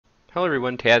Hello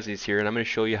everyone, Tazzy's here, and I'm going to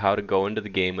show you how to go into the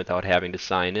game without having to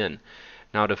sign in.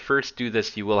 Now to first do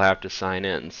this, you will have to sign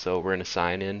in. So we're going to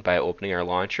sign in by opening our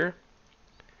launcher.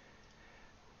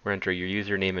 We're going to enter your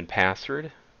username and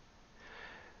password.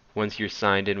 Once you're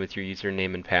signed in with your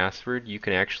username and password, you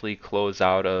can actually close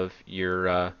out of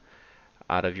your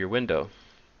window.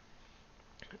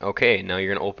 Okay, now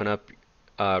you're going to open up,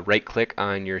 right-click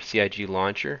on your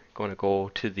CIGLauncher. Going to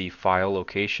go to the file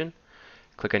location.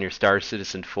 Click on your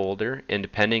StarCitizen folder, and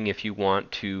depending if you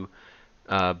want to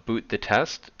boot the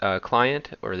test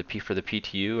client or for the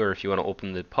PTU, or if you want to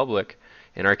open the public.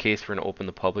 In our case, we're going to open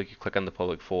the public. You click on the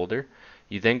public folder.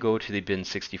 You then go to the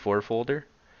bin64 folder.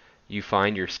 You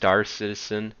find your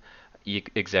StarCitizen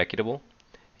executable,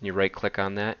 and you right-click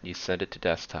on that. And you send it to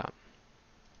desktop.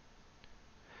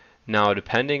 Now,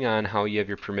 depending on how you have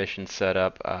your permissions set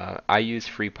up, I use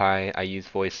FreePie. I use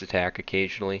voice attack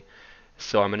occasionally,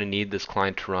 so I'm going to need this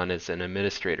client to run as an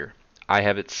administrator. I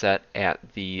have it set at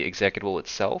the executable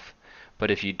itself, but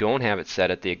if you don't have it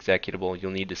set at the executable, you'll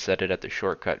need to set it at the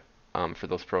shortcut for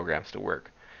those programs to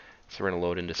work. So we're going to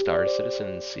load into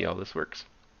StarCitizen and see how this works.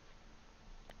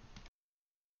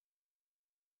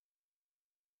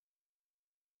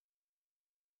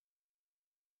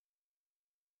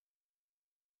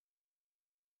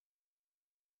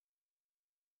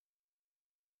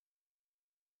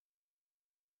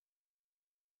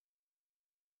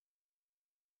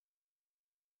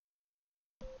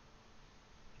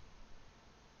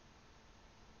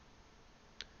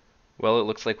 Well, it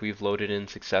looks like we've loaded in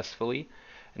successfully.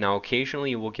 Now, occasionally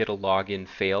you will get a login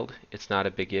failed. It's not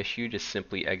a big issue. Just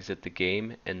simply exit the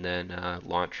game and then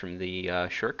launch from the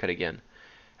shortcut again.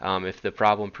 If the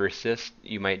problem persists,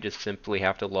 you might just simply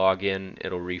have to log in.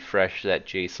 It'll refresh that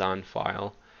JSON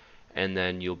file, and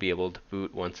then you'll be able to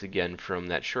boot once again from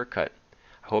that shortcut.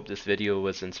 I hope this video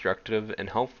was instructive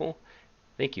and helpful.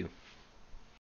 Thank you.